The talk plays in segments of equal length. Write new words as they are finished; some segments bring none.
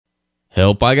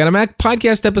Help, I Got a Mac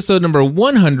podcast episode number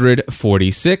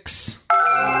 146.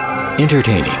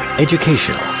 Entertaining,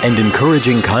 educational, and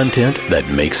encouraging content that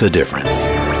makes a difference.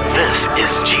 This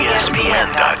is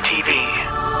GSPN.TV.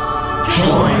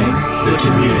 Join the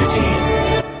community.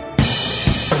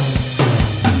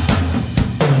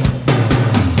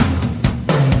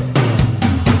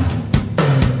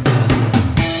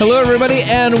 Hello, everybody,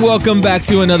 and welcome back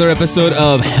to another episode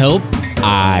of Help,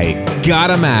 I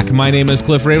Got a Mac. My name is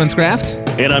Cliff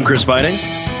Ravenscraft. And I'm Chris Biding.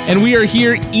 And we are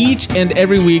here each and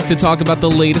every week to talk about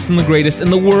the latest and the greatest in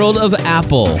the world of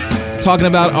Apple. Talking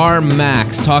about our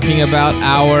Macs, talking about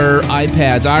our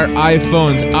iPads, our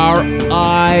iPhones, our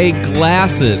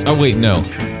eyeglasses. Oh, wait, no.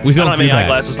 We don't have do any that.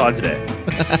 eyeglasses on today.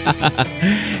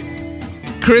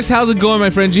 Chris, how's it going, my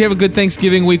friend? Did you have a good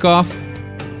Thanksgiving week off?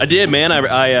 I did, man.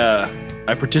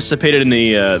 I participated in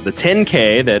the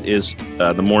 10K that is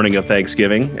the morning of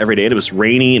Thanksgiving every day. It was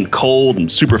rainy and cold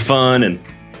and super fun.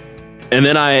 And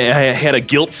then I had a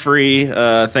guilt-free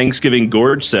Thanksgiving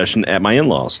gorge session at my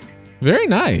in-laws. Very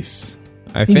nice,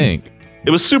 I think.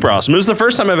 It was super awesome. It was the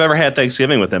first time I've ever had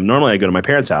Thanksgiving with them. Normally I go to my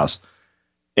parents' house.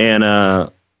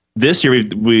 And this year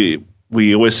we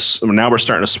always, now we're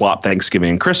starting to swap Thanksgiving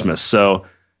and Christmas. So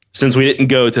since we didn't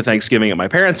go to Thanksgiving at my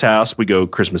parents' house, we go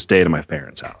Christmas Day to my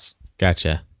parents' house.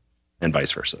 Gotcha. And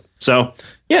vice versa. So,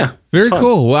 yeah. Very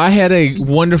cool. Well, I had a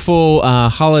wonderful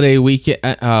holiday week.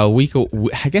 I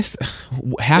guess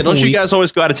half. Don't a you week. guys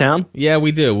always go out of town? Yeah,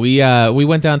 we do. We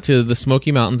went down to the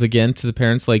Smoky Mountains again, to the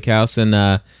Parents Lake House, and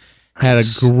had a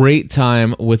great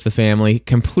time with the family.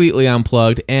 Completely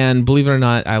unplugged, and believe it or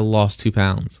not, I lost 2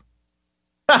 pounds.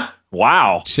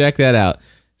 Wow. Check that out.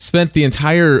 Spent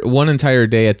the one entire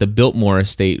day at the Biltmore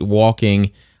Estate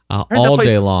walking all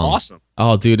day long. Awesome.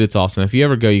 Oh, dude, it's awesome. If you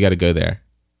ever go, you got to go there.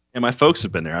 And my folks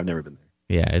have been there. I've never been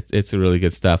there. Yeah, it's really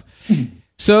good stuff.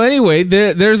 So anyway,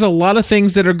 there's a lot of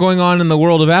things that are going on in the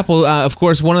world of Apple. Of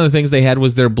course, one of the things they had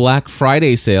was their Black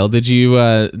Friday sale. Did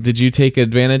you take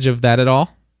advantage of that at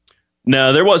all?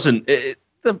 No, there wasn't.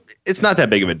 It's not that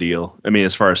big of a deal. I mean,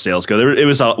 as far as sales go, it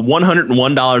was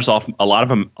 $101 off a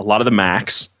lot of the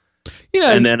Macs.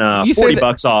 And then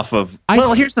 $40 off of.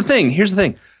 Well, here's the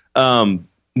thing.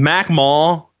 Mac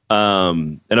Mall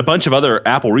and a bunch of other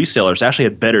Apple resellers actually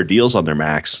had better deals on their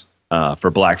Macs for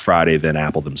Black Friday than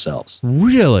Apple themselves.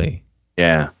 Really?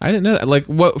 Yeah. I didn't know that. Like,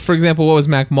 what? For example, what was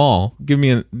Mac Mall?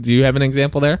 Do you have an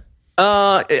example there?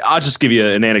 I'll just give you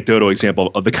an anecdotal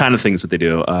example of the kind of things that they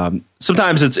do.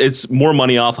 Sometimes it's more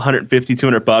money off, $150,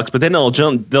 $200, but then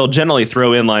they'll generally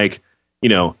throw in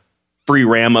free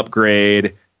RAM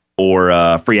upgrade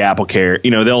or free Apple Care.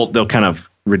 They'll kind of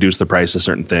reduce the price of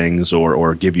certain things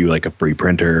or give you like a free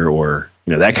printer or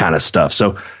that kind of stuff.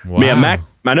 So yeah,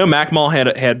 I know Mac Mall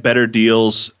had better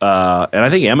deals, and I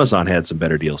think Amazon had some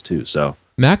better deals too. So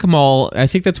Mac Mall, I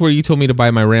think that's where you told me to buy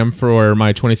my RAM for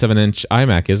my 27-inch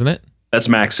iMac, isn't it? That's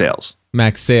Mac Sales.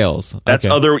 Mac Sales. That's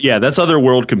okay. That's Other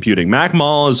World Computing. Mac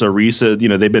Mall is a recent.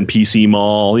 They've been PC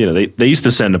Mall. They used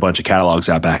to send a bunch of catalogs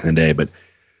out back in the day, but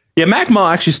yeah, Mac Mall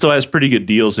actually still has pretty good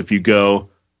deals if you go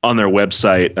on their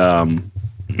website.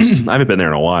 I haven't been there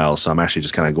in a while, so I'm actually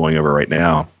just kind of going over right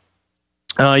now.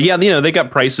 They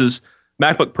got prices.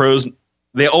 MacBook Pros,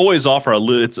 they always offer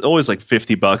it's always like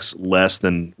 $50 less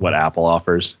than what Apple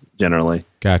offers generally.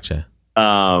 Gotcha.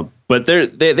 But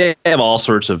they have all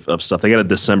sorts of stuff. They got a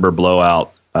December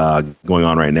blowout going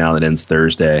on right now that ends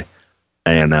Thursday,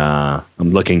 and I'm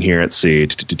looking here. Let's see.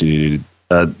 They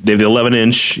have the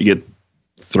 11-inch. You get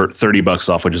 $30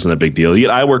 off, which isn't a big deal. You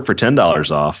get iWork for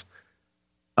 $10 off.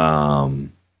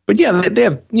 But yeah, they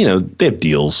have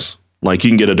deals. Like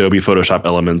you can get Adobe Photoshop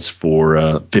Elements for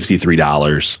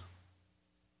 $53.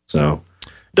 So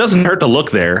it doesn't hurt to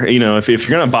look there. If you're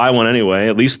going to buy one anyway,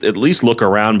 at least look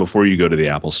around before you go to the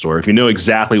Apple Store. If you know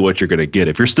exactly what you're going to get.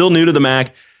 If you're still new to the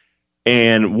Mac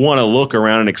and want to look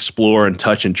around and explore and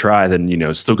touch and try, then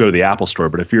still go to the Apple Store.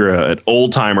 But if you're an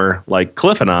old timer like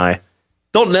Cliff and I,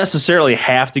 don't necessarily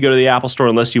have to go to the Apple Store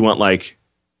unless you want like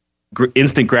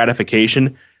instant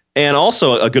gratification. And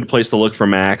also a good place to look for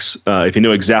Macs, if you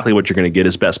know exactly what you're going to get,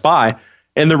 is Best Buy.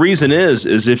 And the reason is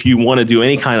if you want to do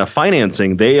any kind of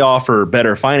financing, they offer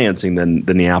better financing than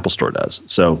the Apple Store does.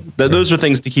 So those are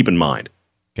things to keep in mind.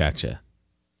 Gotcha.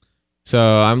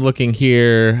 So I'm looking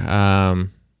here.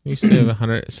 You save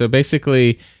 100. So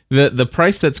basically, the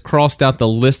price that's crossed out, the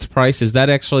list price, is that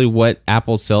actually what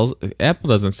Apple sells? Apple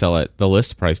doesn't sell at the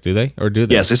list price, do they? Or do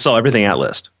they? Yes, they sell everything at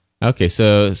list. Okay,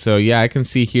 so yeah, I can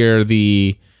see here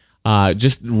the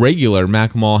just regular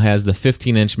Mac Mall has the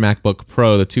 15-inch MacBook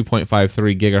Pro, the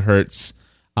 2.53 gigahertz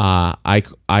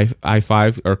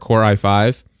i5 or Core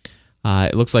i5,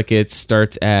 It looks like it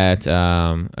starts at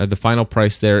the final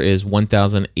price there is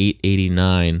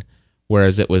 $1,889,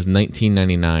 whereas it was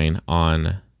 $19.99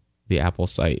 on the Apple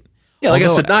site. Yeah, like I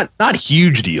said, not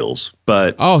huge deals,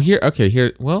 but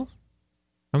here. Well,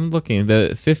 I'm looking the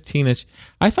 15-inch.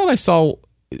 I thought I saw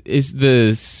is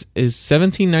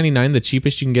 $17.99 the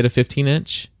cheapest you can get a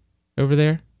 15-inch over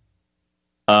there?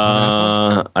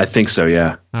 I think so.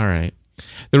 Yeah. All right.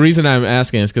 The reason I'm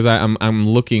asking is because I'm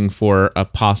looking for a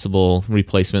possible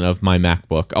replacement of my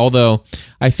MacBook. Although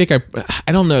I think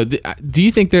I don't know. Do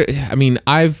you think there? I mean,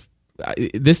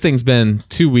 this thing's been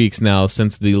 2 weeks now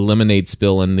since the lemonade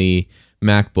spill in the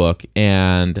MacBook,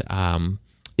 and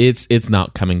it's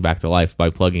not coming back to life by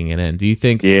plugging it in. Do you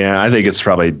think? Yeah, I think it's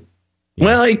probably. Yeah.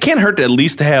 Well, it can't hurt to at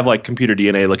least have like Computer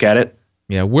DNA look at it.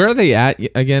 Yeah, where are they at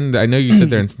again? I know you said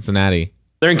they're in Cincinnati.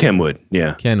 They're in Kenwood.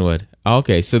 Yeah, Kenwood.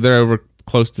 Okay, so they're over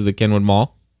close to the Kenwood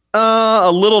Mall.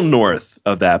 A little north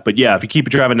of that, but yeah, if you keep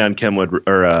driving down Kenwood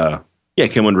or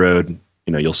Kenwood Road,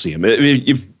 you'll see them.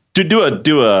 If do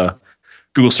a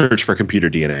Google search for Computer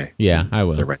DNA. Yeah, I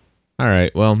will. They're right. All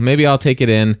right. Well, maybe I'll take it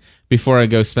in before I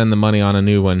go spend the money on a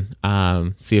new one.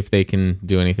 See if they can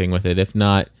do anything with it. If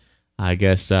not, I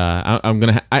guess I'm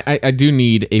gonna. I do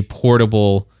need a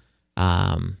portable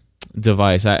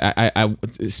device. I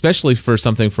especially for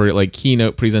something for like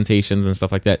keynote presentations and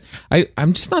stuff like that.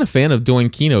 I'm just not a fan of doing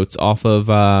keynotes off of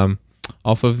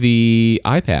the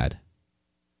iPad.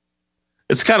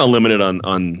 It's kind of limited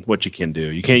on what you can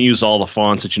do. You can't use all the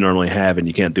fonts that you normally have, and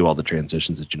you can't do all the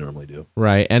transitions that you normally do.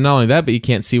 Right, and not only that, but you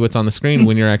can't see what's on the screen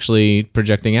when you're actually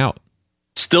projecting out.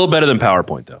 Still better than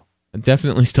PowerPoint, though.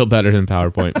 Definitely still better than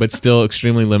PowerPoint, but still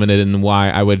extremely limited in why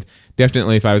I would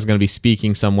definitely, if I was going to be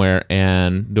speaking somewhere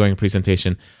and doing a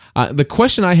presentation. The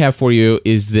question I have for you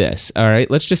is this. All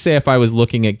right, let's just say if I was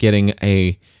looking at getting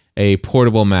a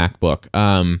portable MacBook,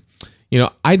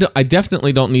 I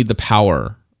definitely don't need the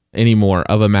power anymore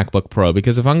of a MacBook Pro,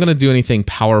 because if I'm going to do anything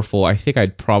powerful, I think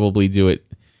I'd probably do it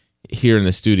here in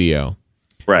the studio.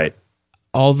 Right.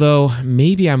 Although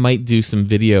maybe I might do some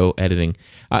video editing.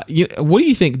 What do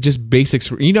you think? Just basics.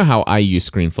 You know how I use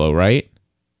ScreenFlow, right?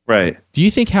 Right. Do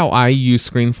you think how I use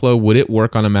ScreenFlow, would it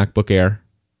work on a MacBook Air?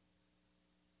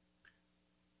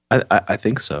 I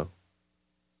think so.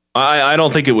 I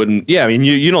don't think it wouldn't. Yeah, I mean,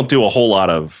 you don't do a whole lot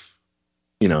of.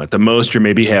 At the most, you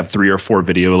maybe have 3 or 4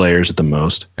 video layers at the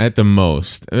most. At the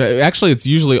most. Actually, it's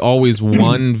usually always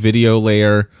one video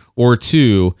layer or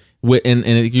 2, and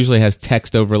it usually has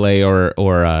text overlay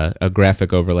or a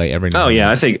graphic overlay every now and then. Yeah,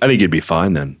 I think you'd be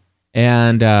fine then.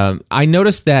 And I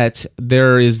noticed that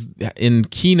there is, in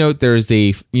Keynote, there's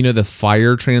the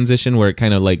fire transition where it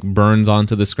kind of like burns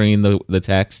onto the screen, the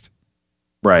text.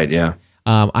 Right, yeah.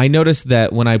 I noticed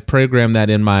that when I program that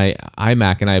in my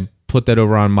iMac and I put that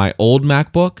over on my old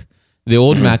MacBook, the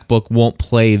old MacBook won't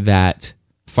play that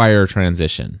fire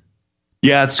transition.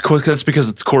 Yeah, that's because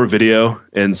it's core video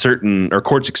and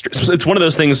it's one of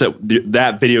those things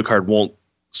that video card won't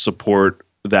support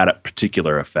that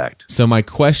particular effect. So my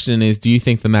question is, do you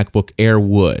think the MacBook Air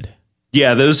would?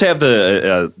 Yeah, those have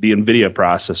the NVIDIA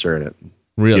processor in it.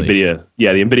 Really? The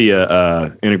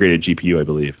NVIDIA integrated GPU, I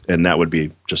believe, and that would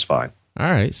be just fine. All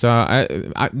right, so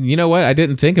I you know what? I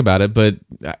didn't think about it, but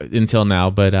until now,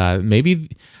 but maybe.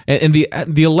 And the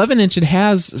 11-inch, it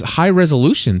has high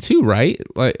resolution too, right?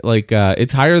 Like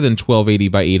it's higher than 1280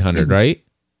 by 800, right?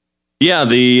 Yeah,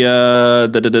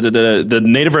 the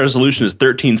native resolution is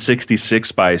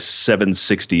 1366 by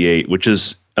 768, which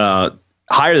is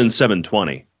higher than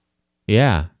 720.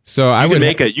 Yeah, so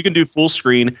you can do full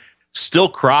screen, still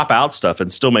crop out stuff,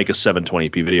 and still make a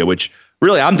 720p video, which.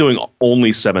 Really, I'm doing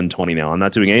only 720 now. I'm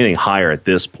not doing anything higher at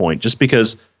this point, just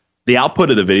because the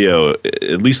output of the video,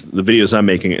 at least the videos I'm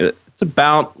making, it's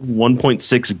about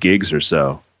 1.6 gigs or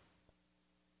so.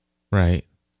 Right.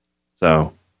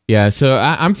 So. Yeah. So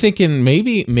I'm thinking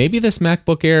maybe this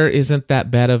MacBook Air isn't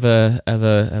that bad of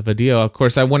a deal. Of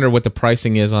course, I wonder what the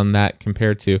pricing is on that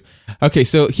compared to. Okay,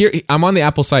 so here I'm on the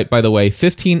Apple site, by the way.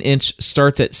 15-inch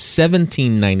starts at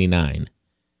 $17.99.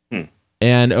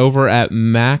 And over at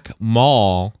Mac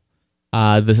Mall,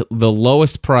 the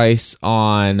lowest price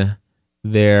on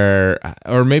their,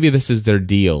 or maybe this is their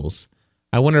deals.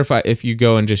 I wonder if you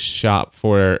go and just shop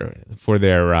for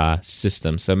their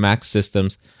system. So Mac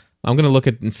systems, I'm going to look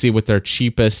at and see what their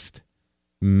cheapest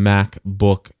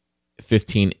MacBook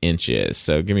 15 inches.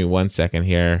 So give me 1 second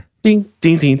here. Ding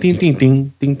ding ding ding ding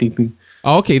ding ding ding ding.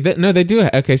 Oh, okay, no, they do.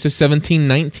 Okay, so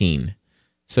 $17.19.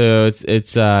 So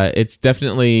it's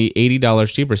definitely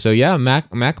 $80 cheaper. So yeah,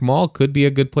 Mac Mall could be a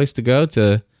good place to go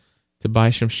to buy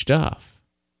some stuff.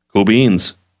 Cool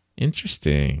beans.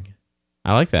 Interesting.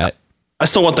 I like that. I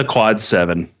still want the Quad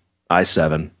 7.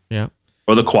 i7. Yeah.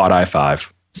 Or the Quad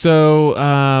i5. So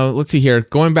let's see here.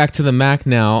 Going back to the Mac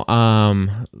now.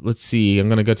 Let's see. I'm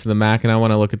going to go to the Mac and I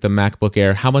want to look at the MacBook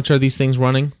Air. How much are these things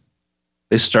running?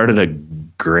 They started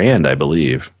 $1,000, I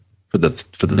believe, for the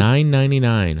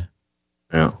 $999.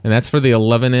 Yeah. And that's for the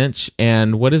 11-inch.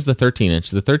 And what is the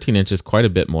 13-inch? The 13-inch is quite a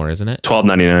bit more, isn't it?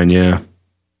 $1,299. Yeah.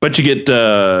 But you get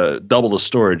double the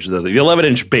storage. The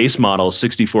 11-inch base model is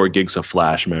 64 gigs of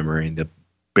flash memory. The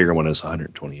bigger one is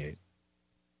 128.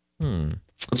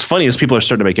 What's funny is people are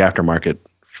starting to make aftermarket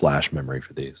flash memory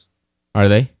for these. Are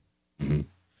they? Mm-hmm.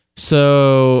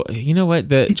 So you know what?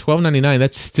 The $12.99.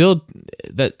 That's still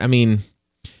that. I mean,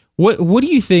 what do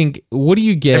you think? What do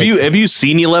you get? Have you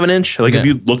seen the 11-inch? Like, have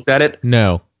you looked at it?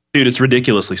 No, dude, it's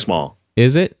ridiculously small.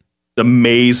 Is it?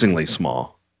 Amazingly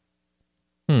small.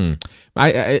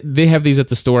 They have these at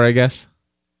the store, I guess.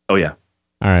 Oh yeah.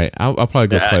 All right, I'll probably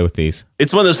go play with these.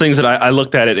 It's one of those things that I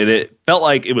looked at it and it felt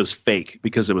like it was fake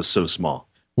because it was so small.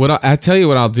 I tell you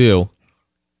what I'll do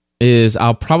is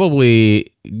I'll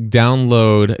probably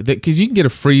download because you can get a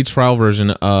free trial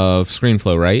version of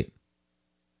ScreenFlow, right?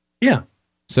 Yeah.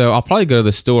 So I'll probably go to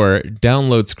the store,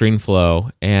 download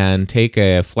ScreenFlow, and take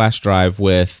a flash drive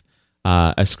with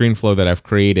a ScreenFlow that I've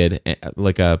created,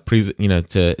 like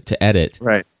to edit.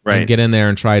 Right. And get in there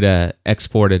and try to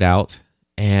export it out.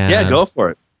 And yeah, go for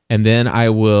it. And then I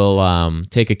will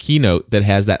take a keynote that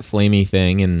has that flamey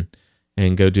thing and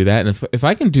go do that. And if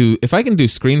I can do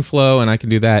ScreenFlow and I can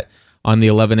do that on the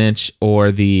 11-inch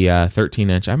or the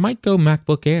 13-inch, I might go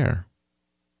MacBook Air.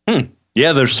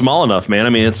 Yeah, they're small enough, man. I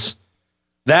mean, it's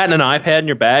that and an iPad in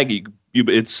your bag.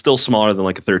 It's still smaller than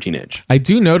like a 13-inch. I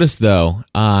do notice though,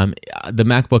 the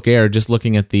MacBook Air. Just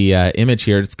looking at the image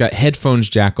here, it's got headphones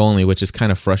jack only, which is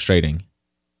kind of frustrating.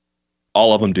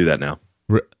 All of them do that now.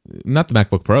 Not the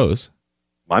MacBook Pros.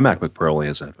 My MacBook Pro only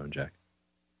has a headphone jack.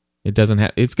 It doesn't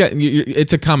have. It's got.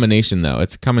 It's a combination though.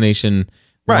 It's a combination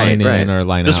line in or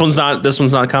line out. This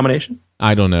one's not a combination.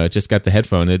 I don't know. It just got the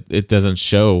headphone. It doesn't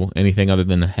show anything other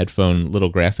than the headphone little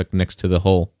graphic next to the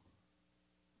hole.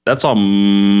 That's all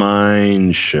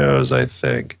mine shows, I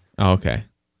think. Oh, okay.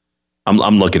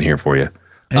 I'm looking here for you.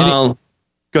 Go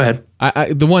ahead.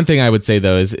 The one thing I would say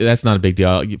though is that's not a big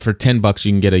deal. For $10,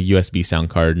 you can get a USB sound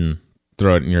card and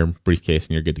throw it in your briefcase,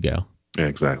 and you're good to go. Yeah,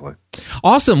 exactly.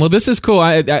 Awesome. Well, this is cool.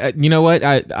 I you know what?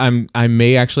 I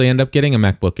may actually end up getting a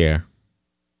MacBook Air.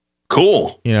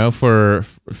 Cool. You know, for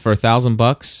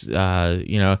 $1,000.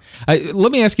 You know,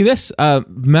 let me ask you this: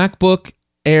 MacBook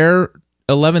Air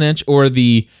 11-inch or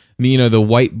the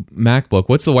white MacBook?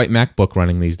 What's the white MacBook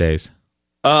running these days?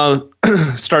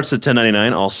 Starts at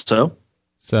 $1099 also.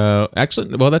 So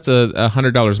actually, well, that's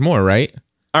 $100 more, right?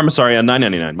 I'm sorry,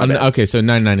 $999. Okay, so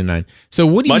 $999. So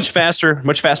what do you? Much faster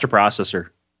processor.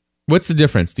 What's the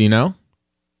difference? Do you know?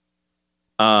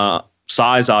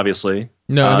 Size, obviously.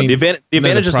 No, I mean the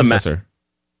advantage is processor.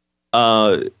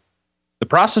 The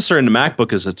processor in the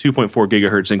MacBook is a 2.4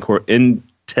 gigahertz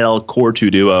Intel Core 2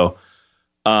 Duo.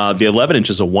 The 11-inch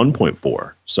is a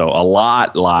 1.4, so a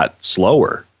lot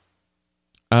slower.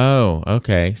 Oh,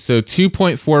 okay. So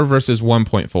 2.4 versus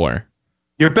 1.4.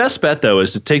 Your best bet, though,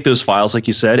 is to take those files, like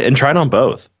you said, and try it on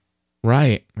both.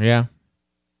 Right. Yeah.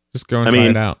 Just go and try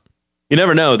it out. You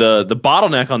never know. The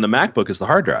bottleneck on the MacBook is the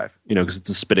hard drive, because it's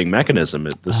a spitting mechanism.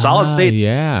 The solid state.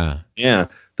 Yeah. Yeah.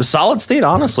 The solid state,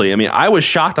 honestly, I mean, I was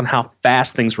shocked on how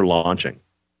fast things were launching.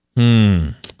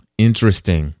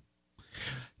 Interesting.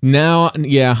 Now,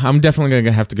 yeah, I'm definitely going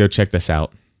to have to go check this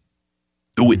out.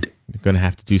 Do it. I'm going to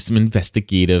have to do some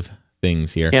investigative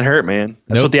things here. Can't hurt, man.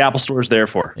 That's what the Apple Store is there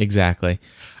for. Exactly.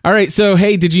 All right. So,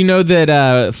 hey, did you know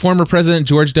that former President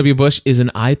George W. Bush is an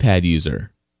iPad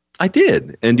user? I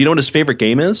did. And do you know what his favorite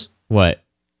game is? What?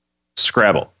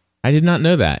 Scrabble. I did not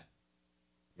know that.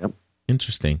 Yep.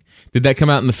 Interesting. Did that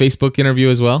come out in the Facebook interview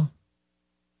as well?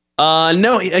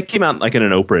 No, it came out like in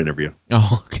an Oprah interview.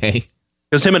 Oh, okay.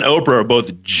 Because him and Oprah are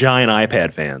both giant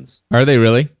iPad fans. Are they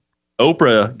really?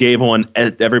 Oprah gave one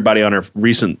at everybody on her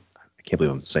recent, I can't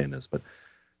believe I'm saying this, but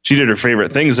she did her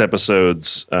favorite things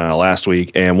episodes last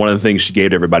week. And one of the things she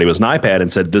gave to everybody was an iPad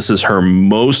and said, this is her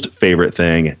most favorite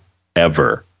thing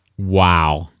ever.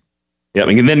 Wow. Yeah,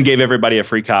 and then gave everybody a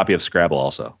free copy of Scrabble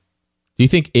also. Do you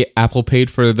think Apple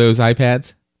paid for those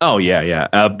iPads? Oh, yeah.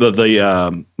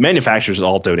 The manufacturers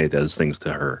all donate those things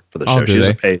to her for the show. She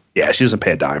doesn't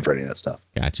pay a dime for any of that stuff.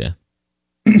 Gotcha.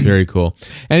 Very cool.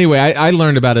 Anyway, I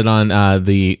learned about it on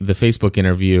the Facebook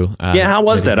interview. How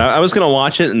was that? I was going to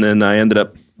watch it, and then I ended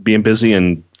up being busy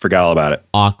and forgot all about it.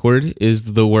 Awkward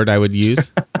is the word I would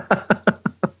use.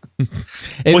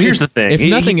 Here's the thing. If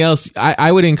nothing else,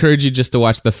 I would encourage you just to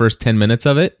watch the first 10 minutes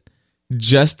of it,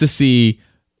 just to see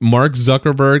Mark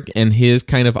Zuckerberg and his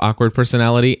kind of awkward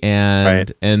personality,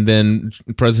 and then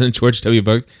President George W.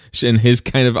 Bush and his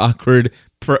kind of awkward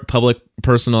public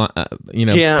personal,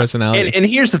 personality. And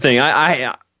here's the thing: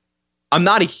 I'm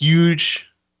not a huge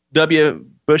W.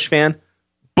 Bush fan,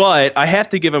 but I have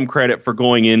to give him credit for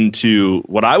going into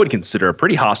what I would consider a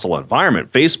pretty hostile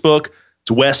environment. Facebook,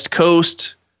 it's West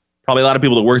Coast. Probably a lot of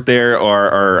people that work there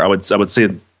are I would say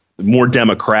more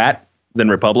Democrat than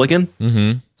Republican.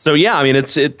 Mm-hmm. So yeah, I mean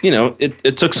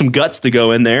it took some guts to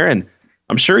go in there, and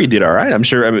I'm sure he did all right. I'm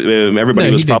sure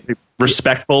everybody was probably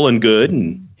respectful and good,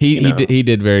 and he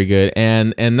did very good.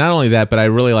 And not only that, but I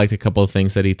really liked a couple of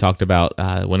things that he talked about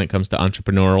when it comes to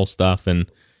entrepreneurial stuff and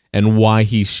why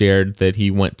he shared that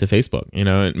he went to Facebook.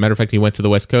 Matter of fact, he went to the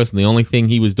West Coast, and the only thing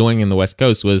he was doing in the West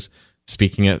Coast was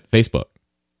speaking at Facebook.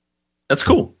 That's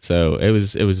cool. So it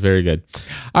was very good.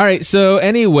 All right. So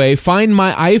anyway, Find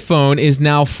My iPhone is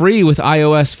now free with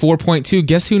iOS 4.2.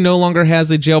 Guess who no longer has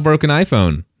a jailbroken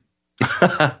iPhone?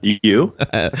 You?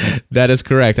 That is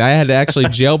correct. I had actually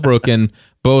jailbroken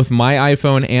both my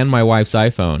iPhone and my wife's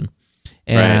iPhone.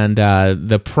 And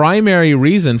the primary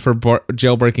reason for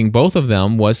jailbreaking both of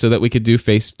them was so that we could do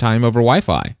FaceTime over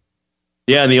Wi-Fi.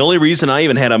 Yeah, and the only reason I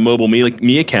even had a mobile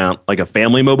me account, like a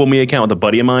family mobile me account with a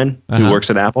buddy of mine who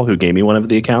works at Apple, who gave me one of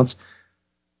the accounts,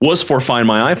 was for Find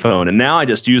My iPhone. And now I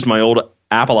just use my old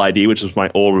Apple ID, which is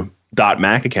my old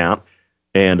 .Mac account.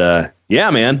 And yeah,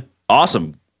 man,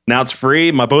 awesome. Now it's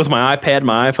free. Both my iPad and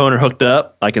my iPhone are hooked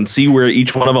up. I can see where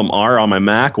each one of them are on my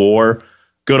Mac, or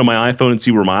go to my iPhone and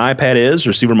see where my iPad is,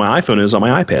 or see where my iPhone is on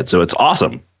my iPad. So it's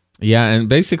awesome. Yeah, and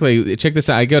basically, check this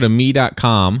out. I go to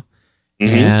me.com.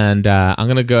 And I'm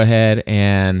going to go ahead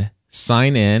and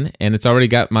sign in, and it's already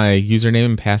got my username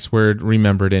and password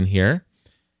remembered in here.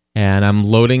 And I'm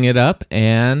loading it up,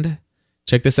 and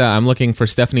check this out. I'm looking for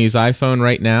Stephanie's iPhone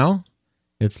right now.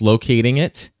 It's locating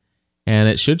it, and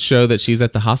it should show that she's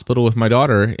at the hospital with my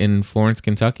daughter in Florence,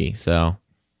 Kentucky. So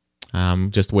I'm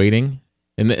just waiting.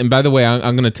 And by the way,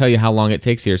 I'm going to tell you how long it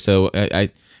takes here. So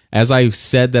as I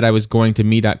said that I was going to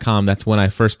me.com, that's when I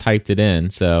first typed it in.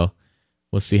 So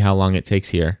we'll see how long it takes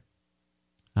here.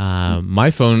 My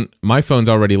phone's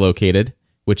already located,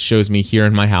 which shows me here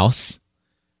in my house.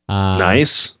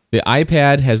 Nice. The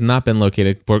iPad has not been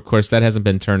located. Of course, that hasn't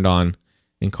been turned on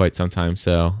in quite some time.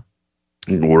 So,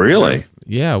 really?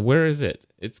 Yeah. Where is it?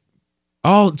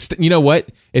 You know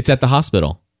what? It's at the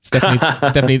hospital.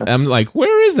 Stephanie. I'm like,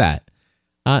 where is that?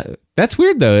 That's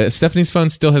weird though. Stephanie's phone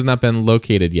still has not been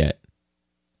located yet.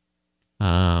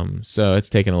 So it's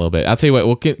taken a little bit. I'll tell you what,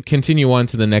 we'll continue on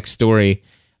to the next story.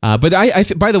 But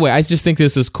by the way, I just think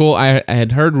this is cool. I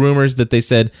had heard rumors that they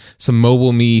said some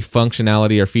mobile me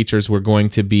functionality or features were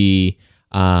going to be,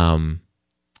 turned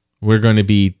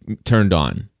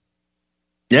on.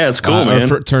 Yeah, it's cool,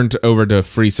 man. Or turned over to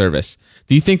free service.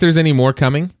 Do you think there's any more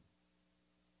coming?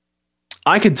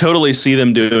 I could totally see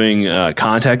them doing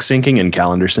contact syncing and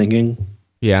calendar syncing.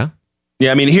 Yeah.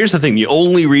 Yeah, I mean, here's the thing. The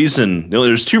only reason,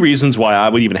 there's two reasons why I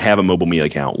would even have a mobile me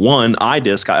account. One,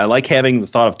 iDisk. I like having the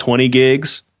thought of 20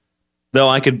 gigs, though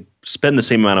I could spend the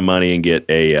same amount of money and get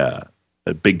a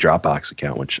big Dropbox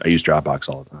account, which I use Dropbox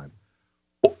all the time.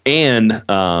 And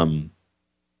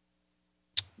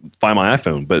Find My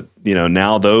iPhone. But,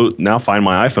 now Find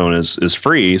My iPhone is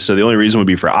free. So the only reason would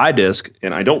be for iDisk,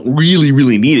 and I don't really,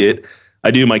 really need it. I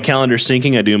do my calendar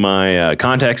syncing, I do my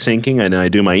contact syncing, and I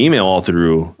do my email all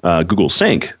through Google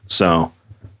Sync. So,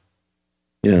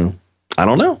 I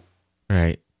don't know.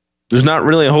 Right. There's not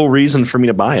really a whole reason for me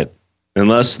to buy it,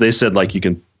 unless they said you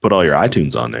can put all your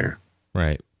iTunes on there.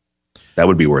 Right. That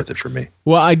would be worth it for me.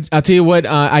 Well, I'll tell you what.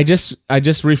 I just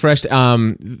refreshed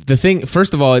the thing.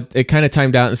 First of all, it kind of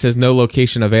timed out and says no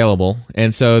location available,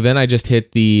 and so then I just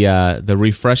hit the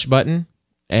refresh button.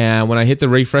 And when I hit the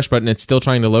refresh button, it's still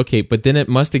trying to locate, but then it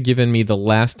must have given me the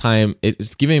last time. It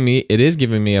is giving me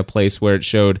a place where it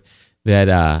showed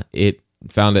that it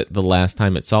found it the last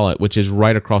time it saw it, which is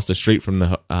right across the street from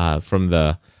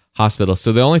the hospital.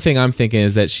 So the only thing I'm thinking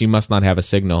is that she must not have a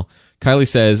signal. Kylie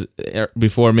says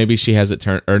before maybe she has it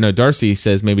turned, or no, Darcy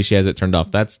says maybe she has it turned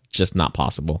off. That's just not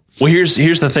possible. Well, here's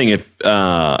the thing: if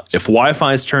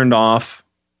Wi-Fi is turned off,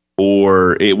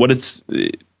 or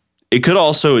it could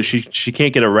also, she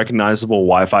can't get a recognizable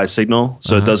Wi-Fi signal,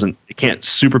 so it can't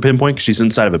super pinpoint because she's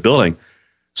inside of a building.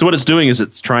 So what it's doing is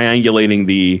it's triangulating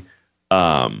the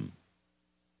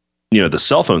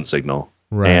cell phone signal,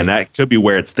 right. And that could be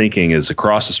where it's thinking is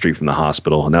across the street from the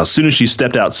hospital. Now, as soon as she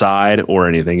stepped outside or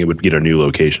anything, it would get a new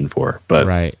location for her. But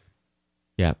right,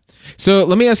 yeah. So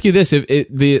let me ask you this: if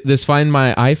this Find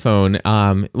My iPhone,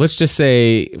 let's just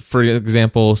say, for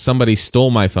example, somebody stole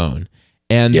my phone.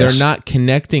 and Yes. they're not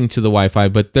connecting to the Wi-Fi,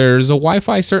 but there's a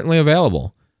Wi-Fi certainly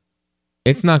available.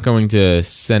 It's not going to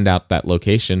send out that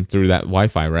location through that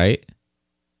Wi-Fi, right?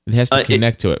 It has to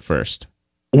connect to it first.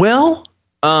 Well,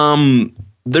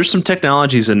 there's some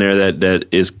technologies in there that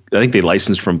is, I think they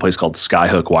licensed from a place called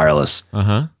Skyhook Wireless.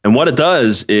 Uh-huh. And what it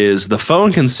does is the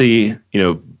phone can see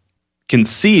through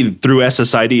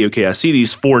SSID. Okay, I see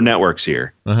these 4 networks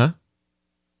here. Uh-huh.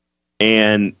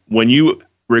 And when you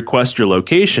request your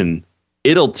location,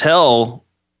 it'll tell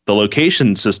the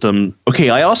location system,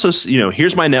 okay, I also,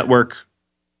 here's my network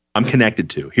I'm connected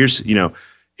to. Here's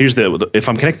if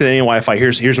I'm connected to any Wi-Fi,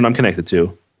 here's what I'm connected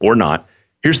to or not.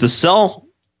 Here's the cell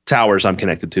towers I'm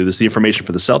connected to. This is the information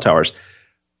for the cell towers.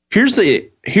 Here's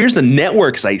the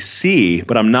networks I see,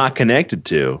 but I'm not connected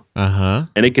to. Uh-huh.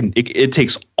 And it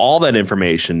takes all that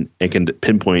information and can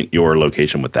pinpoint your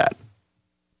location with that.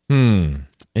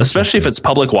 Especially if it's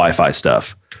public Wi-Fi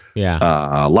stuff.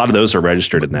 Yeah. A lot of those are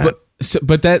registered in that.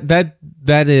 But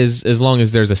that is as long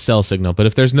as there's a cell signal. But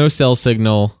if there's no cell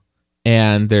signal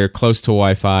and they're close to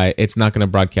Wi-Fi, it's not going to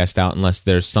broadcast out unless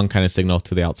there's some kind of signal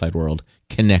to the outside world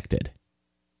connected.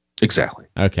 Exactly.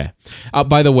 Okay.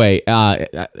 By the way,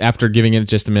 after giving it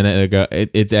just a minute ago,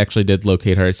 it actually did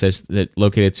locate her. It says it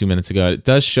located 2 minutes ago. It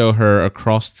does show her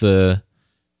across the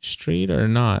street or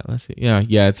not. Let's see.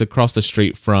 Yeah, it's across the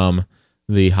street from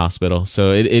the hospital.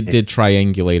 So it did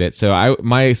triangulate it. So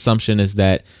my assumption is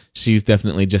that she's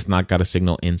definitely just not got a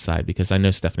signal inside, because I know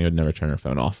Stephanie would never turn her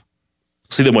phone off.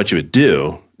 See, then what you would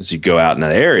do is you go out in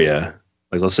that area.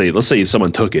 Like let's say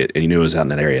someone took it and you knew it was out in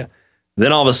that area.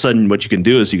 Then all of a sudden, what you can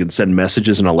do is you can send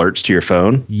messages and alerts to your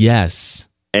phone. Yes.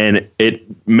 And it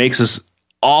makes this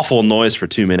awful noise for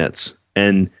 2 minutes.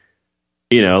 And,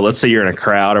 let's say you're in a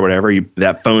crowd or whatever,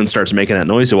 that phone starts making that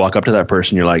noise. You walk up to that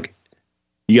person, you're like,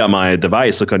 you got my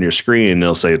device, look on your screen, and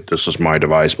they'll say, this is my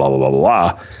device, blah, blah, blah,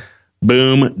 blah, blah.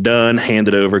 Boom, done, hand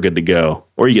it over, good to go.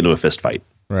 Or you get into a fist fight.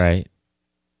 Right.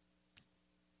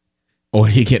 Or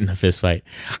you get in a fist fight.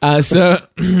 So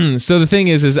the thing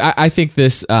is I think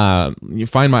this you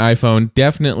Find My iPhone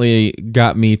definitely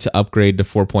got me to upgrade to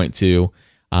 4.2.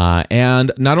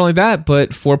 And not only that, but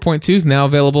 4.2 is now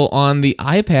available on the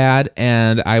iPad,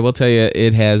 and I will tell you,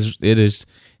 it has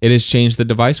changed the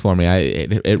device for me.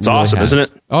 It's really awesome, isn't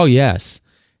it? Oh yes.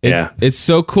 It's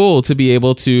so cool to be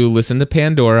able to listen to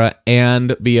Pandora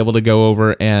and be able to go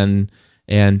over and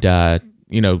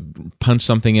punch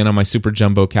something in on my super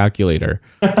jumbo calculator.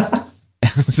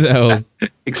 So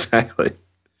exactly.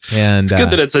 And it's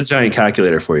good that it's a giant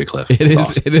calculator for you, Cliff. It is.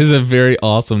 Awesome. It is a very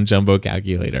awesome jumbo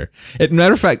calculator.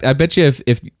 Matter of fact, I bet you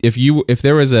if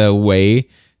there was a way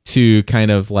to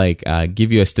kind of like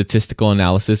give you a statistical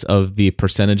analysis of the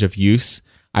percentage of use,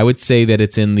 I would say that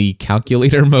it's in the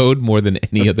calculator mode more than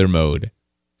any other mode.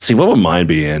 See, what would mine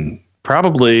be in?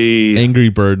 Probably Angry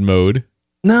Bird mode.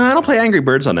 No, I don't play Angry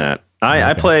Birds on that.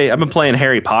 I've been playing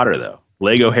Harry Potter though.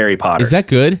 Lego Harry Potter. Is that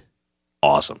good?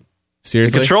 Awesome.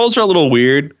 Seriously? The controls are a little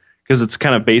weird because it's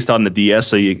kind of based on the DS.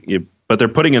 So but they're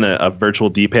putting in a virtual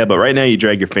D-pad. But right now you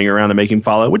drag your finger around to make him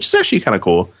follow, which is actually kind of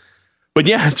cool. But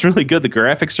yeah, it's really good. The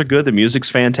graphics are good. The music's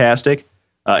fantastic.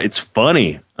 It's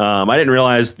funny. I didn't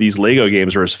realize these Lego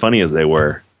games were as funny as they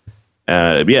were.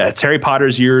 It's Harry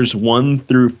Potter's years 1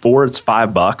 through 4. It's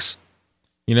 $5.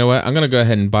 You know what? I'm going to go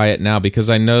ahead and buy it now because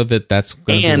I know that's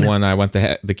going to be one I want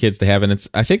the kids to have. And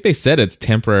I think they said it's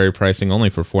temporary pricing only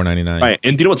for $4.99. Right.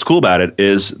 And do you know what's cool about it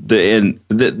is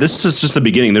this is just the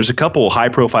beginning. There's a couple high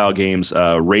profile games.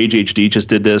 Rage HD just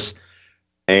did this,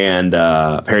 and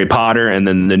Harry Potter, and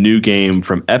then the new game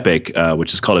from Epic,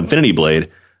 which is called Infinity Blade.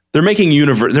 They're making the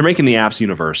apps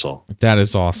universal. That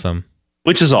is awesome.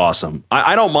 Which is awesome.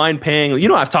 I don't mind paying. You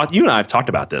and I have talked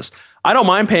about this. I don't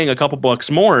mind paying a couple bucks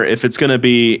more if it's going to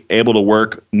be able to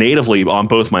work natively on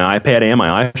both my iPad and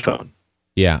my iPhone.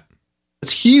 Yeah,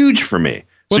 it's huge for me.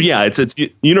 So yeah, it's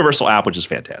universal app, which is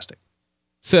fantastic.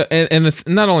 So and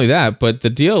not only that, but the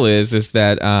deal is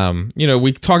that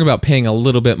we talk about paying a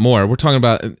little bit more. We're talking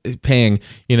about paying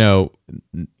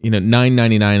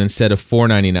 $9.99 instead of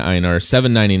 $4.99, or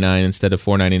 $7.99 instead of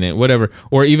 $4.99, whatever,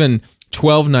 or even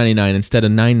 $12.99 instead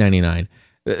of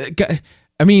 $9.99.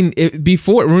 I mean,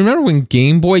 remember when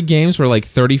Game Boy games were like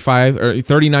 $35 or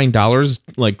 $39,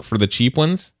 like for the cheap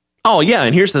ones? Oh yeah,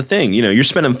 and here's the thing: you're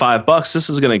spending $5. This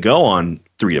is going to go on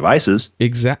 3 devices.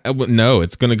 Exactly. No,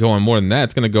 it's going to go on more than that.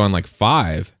 It's going to go on like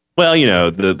 5. Well,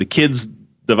 the kids'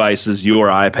 devices, your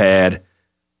iPad,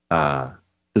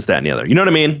 this, that, and the other. You know what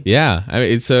I mean? Yeah. I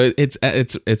mean,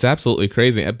 it's absolutely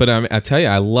crazy. But I tell you,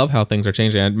 I love how things are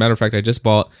changing. As a matter of fact, I just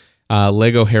bought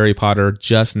Lego Harry Potter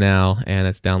just now, and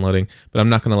it's downloading. But I'm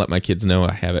not going to let my kids know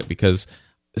I have it, because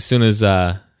as soon as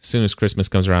as soon as Christmas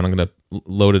comes around, I'm going to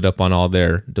load it up on all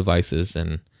their devices,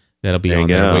 and that'll be on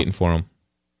there waiting for them.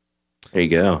 There you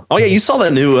go. Oh, yeah, you saw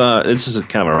that new, this is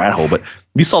kind of a rat hole, but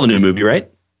you saw the new movie, right?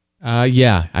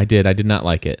 Yeah, I did. I did not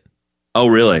like it. Oh,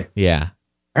 really? Yeah.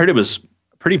 I heard it was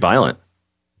pretty violent.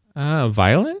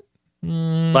 Violent?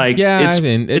 Like, yeah,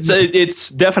 it's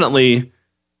definitely...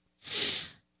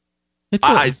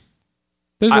 I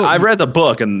read the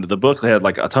book, and the book had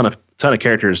like a ton of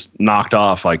characters knocked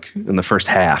off like in the first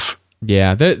half.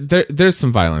 Yeah, there's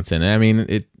some violence in it. I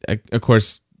mean, of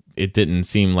course, it didn't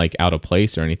seem like out of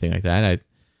place or anything like that.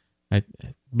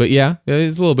 But yeah,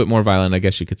 it's a little bit more violent, I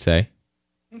guess you could say.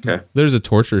 Okay. There's a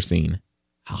torture scene.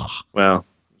 Well,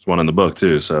 there's one in the book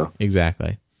too, so.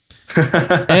 Exactly.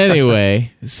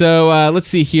 Anyway, so let's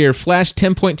see here. Flash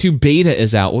 10.2 beta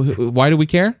is out. Why do we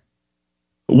care?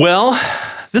 Well,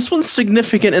 this one's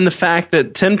significant in the fact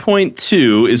that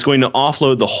 10.2 is going to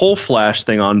offload the whole Flash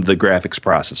thing onto the graphics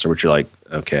processor, which you're like,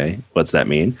 okay, what's that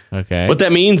mean? Okay. What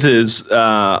that means is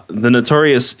the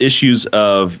notorious issues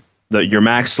of your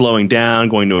Mac slowing down,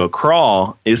 going to a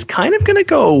crawl, is kind of going to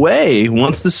go away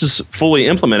once this is fully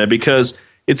implemented, because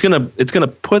it's gonna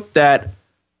put that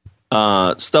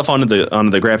stuff onto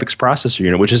the graphics processor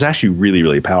unit, which is actually really,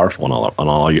 really powerful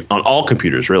on all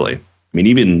computers, really. I mean,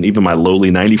 even my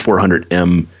lowly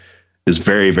 9400M is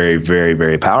very, very, very,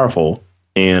 very powerful.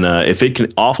 And if it can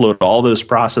offload all those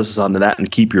processes onto that and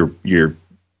keep your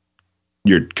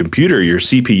computer, your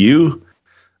CPU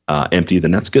empty,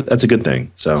 then that's good. That's a good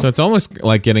thing. So it's almost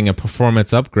like getting a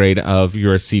performance upgrade of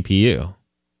your CPU.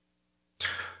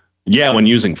 Yeah, when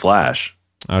using Flash.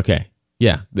 Okay.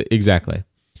 Yeah, exactly.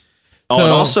 Oh, and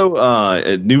also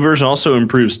a new version also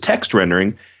improves text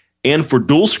rendering. And for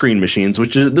dual screen machines,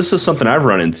 this is something I've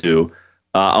run into,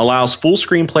 allows full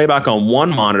screen playback on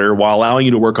one monitor while allowing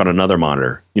you to work on another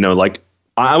monitor. You know, like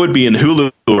I would be in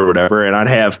Hulu or whatever, and I'd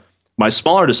have my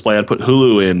smaller display. I'd put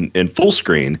Hulu in full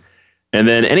screen, and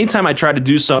then anytime I tried to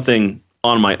do something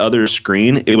on my other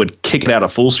screen, it would kick it out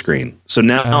of full screen. So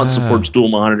now it supports dual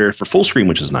monitor for full screen,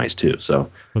 which is nice too. So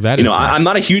nice. I'm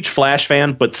not a huge Flash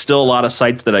fan, but still a lot of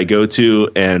sites that I go to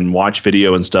and watch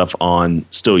video and stuff on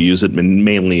still use it,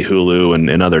 mainly Hulu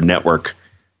and other network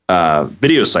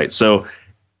video sites. So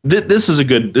this is a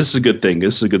good thing.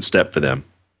 This is a good step for them.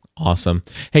 Awesome.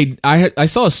 Hey, I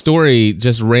saw a story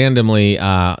just randomly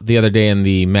the other day in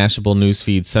the Mashable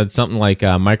newsfeed, said something like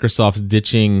Microsoft's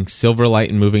ditching Silverlight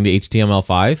and moving to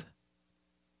HTML5.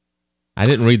 I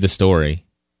didn't read the story.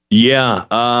 Yeah.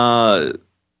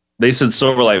 They said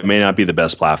Silverlight may not be the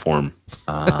best platform.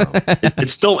 It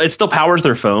still powers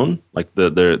their phone. Like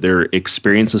their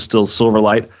experience is still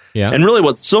Silverlight. Yeah. And really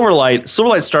what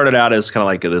Silverlight started out as kind of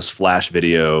like this Flash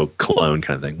video clone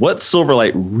kind of thing. What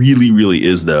Silverlight really, really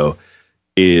is, though,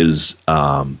 is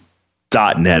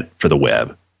 .NET for the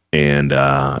web. And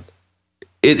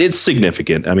it's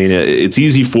significant. I mean, it's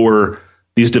easy for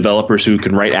these developers who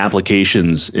can write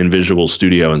applications in Visual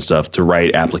Studio and stuff to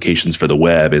write applications for the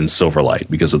web in Silverlight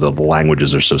because of the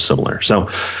languages are so similar.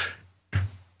 So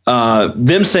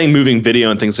them saying moving video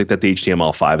and things like that to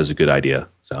HTML5 is a good idea.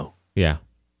 So yeah.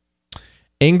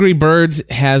 Angry Birds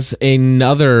has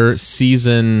another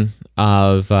season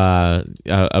of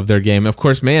their game. Of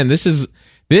course, man, this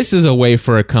is a way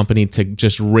for a company to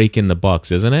just rake in the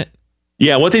bucks, isn't it?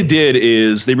 Yeah, what they did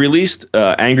is they released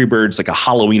Angry Birds like a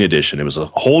Halloween edition. It was a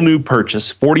whole new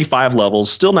purchase, 45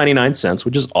 levels, still 99 cents,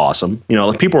 which is awesome. You know,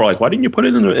 like people were like, why didn't you put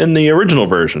it in the original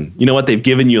version? You know what? They've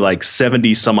given you like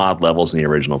 70 some odd levels in the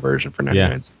original version for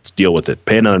 99 cents. Deal with it.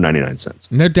 Pay another 99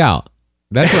 cents. No doubt.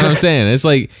 That's what I'm saying. It's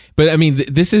like, but I mean,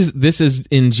 this is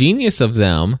ingenious of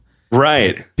them.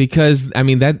 Right. Because I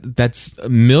mean that's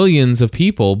millions of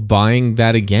people buying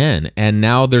that again, and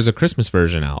now there's a Christmas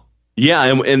version out. Yeah,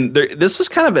 and this is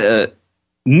kind of a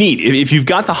neat. If you've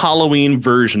got the Halloween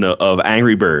version of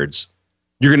Angry Birds,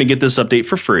 you're going to get this update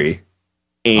for free.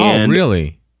 And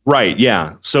really? Right.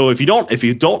 Yeah. So if you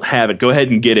don't have it, go ahead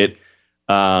and get it.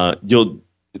 You'll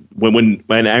when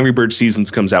Angry Birds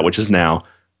Seasons comes out, which is now,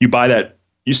 you buy that.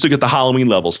 You still get the Halloween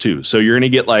levels too. So you're going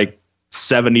to get like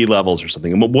 70 levels or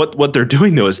something. And what they're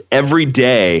doing though is every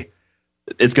day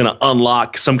it's going to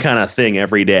unlock some kind of thing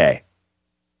every day.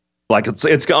 Like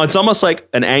it's almost like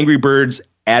an Angry Birds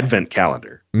advent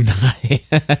calendar.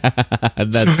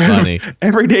 That's funny.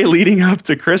 Every day leading up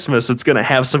to Christmas, it's going to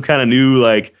have some kind of new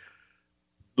like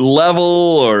level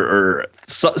or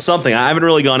something. I haven't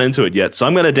really gone into it yet, so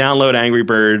I'm going to download Angry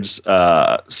Birds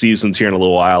Seasons here in a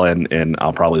little while, and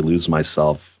I'll probably lose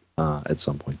myself at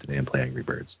some point today and play Angry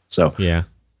Birds. So yeah,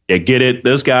 get it.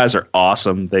 Those guys are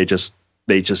awesome. They just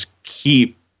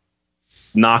keep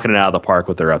knocking it out of the park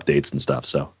with their updates and stuff.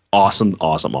 So awesome.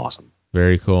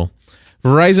 Very cool.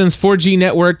 Verizon's 4G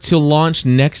network to launch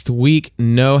next week.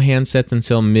 No handsets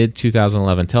until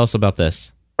mid-2011. Tell us about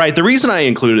this. Right. The reason I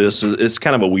included this is it's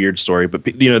kind of a weird story, but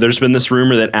there's been this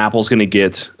rumor that Apple's going to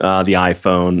get the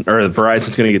iPhone, or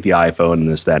Verizon's going to get the iPhone, and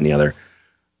this, that, and the other.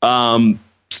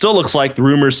 Still looks like the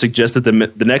rumors suggest that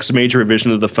the next major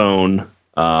revision of the phone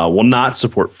will not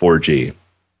support 4G.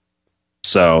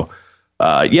 So,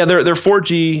 they're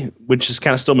 4G, which is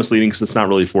kind of still misleading because it's not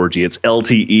really 4G. It's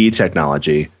LTE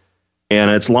technology. And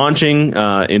it's launching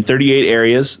in 38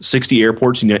 areas, 60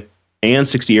 airports, and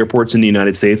 60 airports in the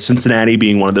United States. Cincinnati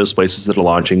being one of those places that are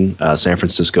launching. San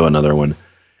Francisco, another one.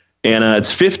 And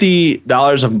it's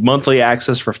 $50 of monthly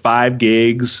access for 5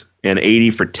 gigs and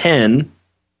 $80 for 10,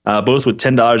 both with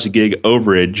 $10 a gig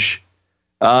overage.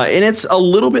 And it's a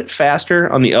little bit faster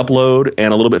on the upload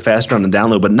and a little bit faster on the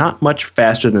download, but not much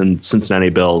faster than Cincinnati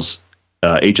Bell's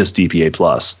HSDPA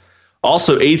Plus.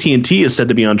 Also, AT&T is said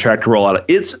to be on track to roll out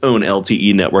its own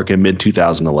LTE network in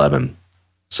mid-2011.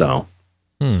 So,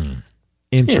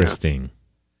 interesting.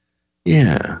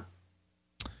 Yeah.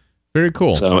 Very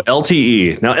cool. So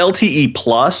LTE. Now, LTE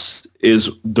Plus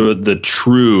is the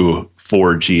true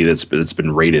 4G that's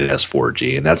been rated as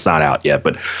 4G, and that's not out yet.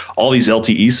 But all these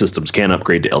LTE systems can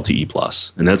upgrade to LTE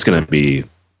Plus, and that's going to be,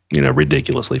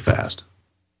 ridiculously fast.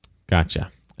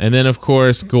 Gotcha. And then, of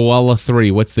course, Koala 3.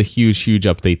 What's the huge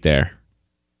update there?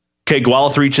 Okay,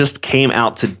 Koala 3 just came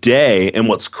out today. And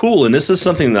what's cool, and this is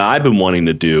something that I've been wanting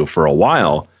to do for a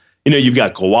while. You've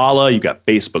got Koala, you've got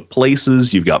Facebook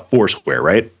Places, you've got Foursquare,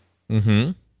 right? Mm-hmm.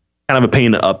 Kind of a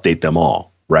pain to update them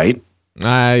all, right?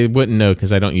 I wouldn't know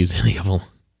because I don't use any of them.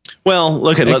 Well,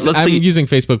 look at let's I'm see. using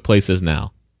Facebook Places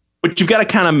now. But you've got to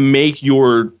kind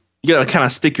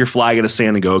of stick your flag in the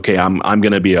sand and go, okay, I'm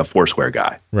going to be a Foursquare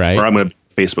guy. Right. Or I'm going to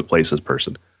be a Facebook Places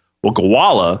person. Well,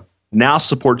 Koala now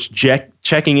supports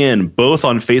checking in both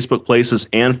on Facebook Places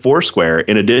and Foursquare,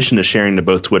 in addition to sharing to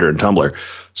both Twitter and Tumblr.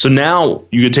 So now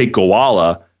you can take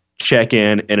Koala, check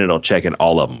in, and it'll check in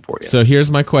all of them for you. So here's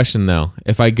my question, though.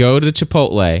 If I go to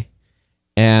Chipotle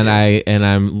and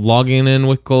I'm logging in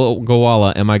with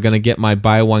Koala, am I going to get my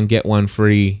buy one get one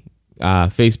free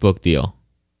Facebook deal?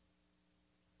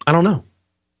 I don't know.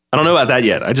 I don't know about that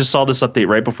yet. I just saw this update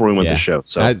right before we went to the show.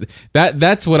 So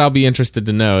that's what I'll be interested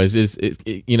to know is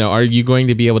are you going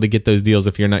to be able to get those deals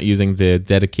if you're not using the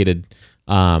dedicated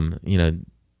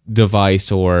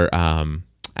device or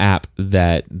app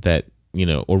that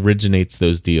originates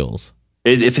those deals?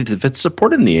 If it's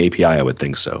supported in the API, I would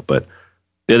think so. But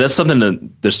yeah, that's something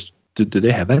that do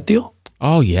they have that deal?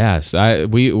 Oh yes,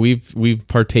 we've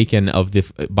partaken of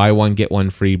the buy one get one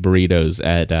free burritos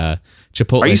at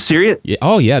Chipotle. Are you serious? Yeah.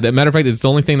 Oh yeah. As a matter of fact, it's the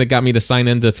only thing that got me to sign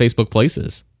into Facebook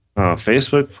Places.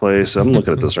 Facebook Place. I'm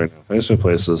looking at this right now. Facebook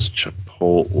Places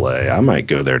Chipotle. I might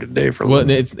go there today for. Well,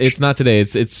 it's not today.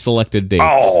 It's selected dates.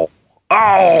 Oh.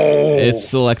 It's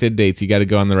selected dates. You got to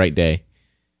go on the right day.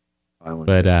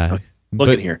 But okay. Look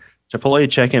at here.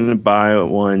 Chipotle check-in, buy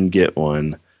one get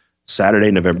one. Saturday,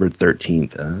 November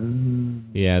 13th.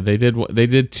 Yeah, they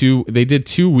did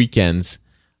two weekends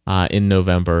in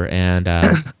November, and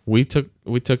we took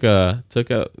them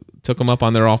up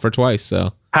on their offer twice.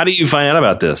 So how do you find out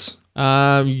about this? You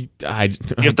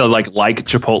have to like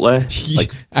Chipotle.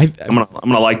 Like, I'm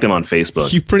gonna like them on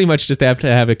Facebook. You pretty much just have to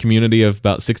have a community of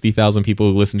about 60,000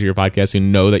 people who listen to your podcast who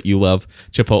know that you love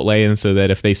Chipotle, and so that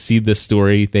if they see this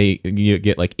story, you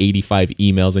get like 85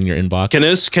 emails in your inbox.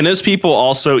 Can those people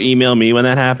also email me when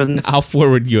that happens? I'll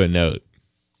forward you a note.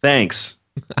 Thanks.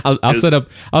 I'll set up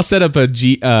a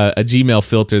Gmail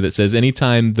filter that says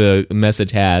anytime the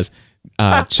message has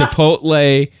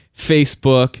Chipotle,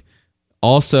 Facebook.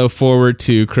 Also forward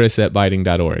to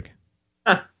chris@biting.org.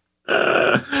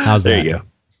 How's that?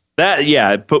 There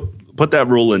you go. Put that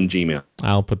rule in Gmail.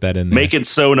 I'll put that in there. Make it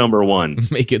so number one.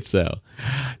 Make it so.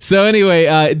 So anyway,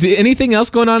 anything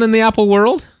else going on in the Apple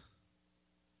world?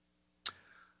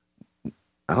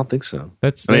 I don't think so.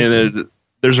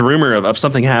 There's a rumor of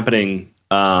something happening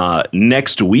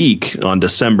next week on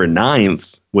December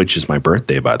 9th, which is my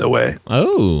birthday, by the way.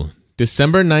 Oh,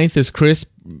 December 9th is Chris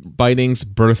Biting's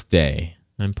birthday.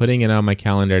 I'm putting it on my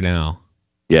calendar now.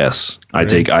 Yes. I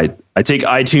take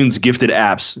iTunes gifted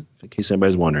apps, in case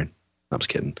anybody's wondering. I'm just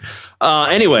kidding.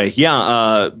 Anyway,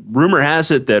 rumor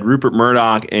has it that Rupert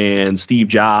Murdoch and Steve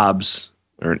Jobs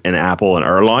and Apple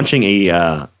are launching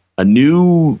a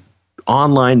new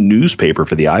online newspaper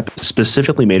for the iPad,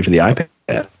 specifically made for the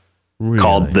iPad, really?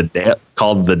 called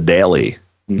the Daily.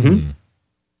 Mm-hmm.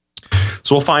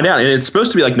 So we'll find out, and it's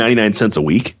supposed to be like 99 cents a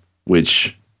week.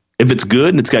 Which, if it's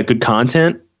good and it's got good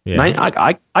content,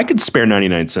 I could spare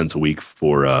 99 cents a week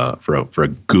for a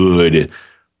good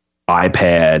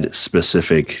iPad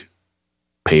specific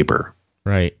paper.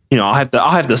 Right.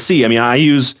 I'll have to see. I mean, I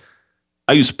use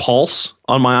Pulse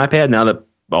on my iPad now that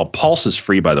Pulse is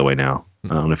free, by the way. Now I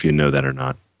don't know if you know that or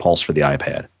not. Pulse for the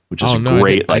iPad, which is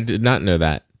great. I did not know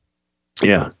that.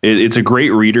 Yeah, it's a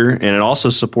great reader, and it also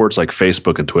supports like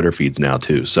Facebook and Twitter feeds now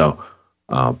too. So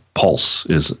Pulse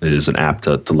is an app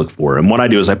to look for. And what I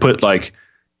do is I put like,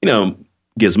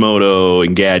 Gizmodo,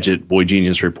 Engadget, Boy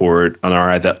Genius Report,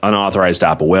 unauthorized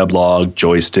Apple weblog,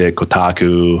 Joystick,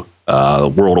 Kotaku,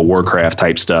 World of Warcraft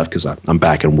type stuff, because I'm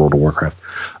back in World of Warcraft.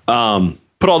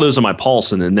 Put all those on my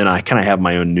Pulse, and then I kind of have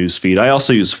my own news feed. I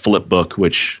also use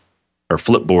Flipboard,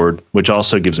 which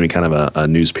also gives me kind of a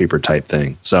newspaper type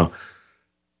thing. So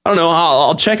I don't know.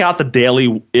 I'll check out the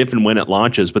daily if and when it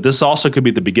launches, but this also could be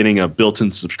the beginning of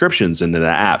built-in subscriptions into the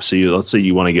app. So let's say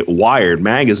you want to get Wired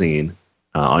magazine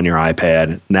on your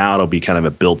iPad. Now it'll be kind of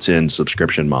a built-in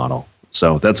subscription model.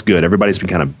 So that's good. Everybody's been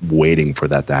kind of waiting for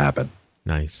that to happen.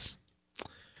 Nice.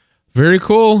 Very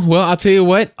cool. Well, I'll tell you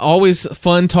what, always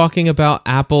fun talking about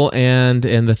Apple and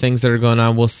the things that are going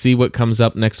on. We'll see what comes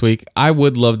up next week. I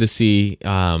would love to see,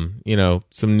 some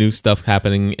new stuff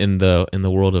happening in the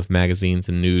world of magazines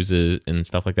and news and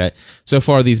stuff like that. So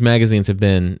far, these magazines have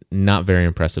been not very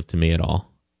impressive to me at all.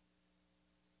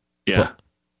 Yeah.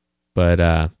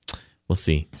 But we'll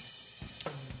see.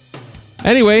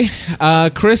 Anyway,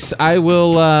 Chris, I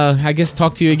will, I guess,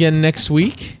 talk to you again next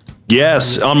week.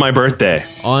 Yes, on my birthday.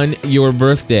 On your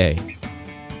birthday.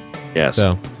 Yes.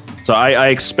 So I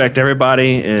expect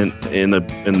everybody in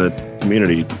the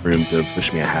community room to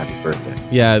wish me a happy birthday.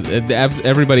 Yeah,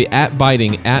 everybody at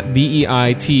Biting, at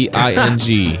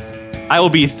BEITING. I will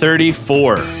be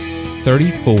 34.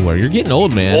 34. You're getting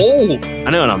old, man. Old. I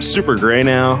know, and I'm super gray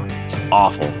now. It's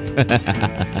awful.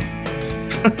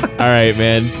 All right,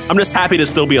 man. I'm just happy to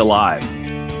still be alive.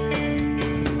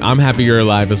 I'm happy you're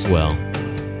alive as well.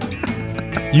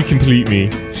 You complete me.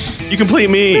 You complete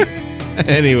me.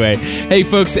 Anyway, hey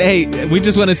folks, we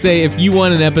just want to say if you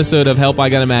want an episode of Help I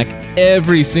Got a Mac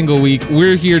every single week,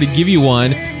 we're here to give you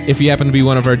one. If you happen to be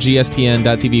one of our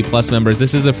GSPN.TV Plus members,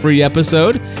 this is a free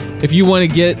episode. If you want to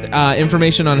get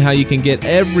information on how you can get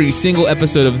every single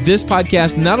episode of this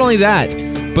podcast, not only that,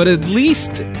 but at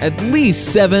least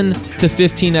 7 to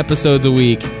 15 episodes a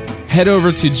week, head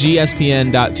over to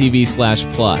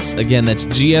gspn.tv/plus. Again, that's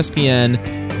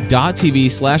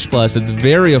gspn.tv/plus. It's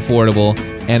very affordable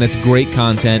and it's great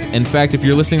content. In fact, if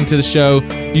you're listening to the show,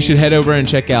 you should head over and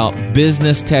check out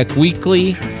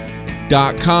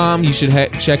businesstechweekly.com. You should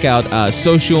check out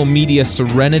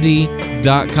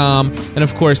socialmediaserenity.com. And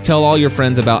of course, tell all your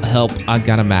friends about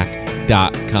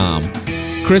helpigotamac.com.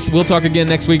 Chris, we'll talk again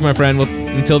next week, my friend.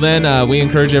 Until then, we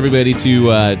encourage everybody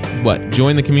to,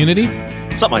 join the community?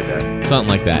 Something like that. Something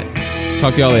like that.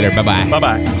 Talk to y'all later. Bye-bye.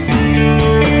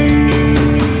 Bye-bye.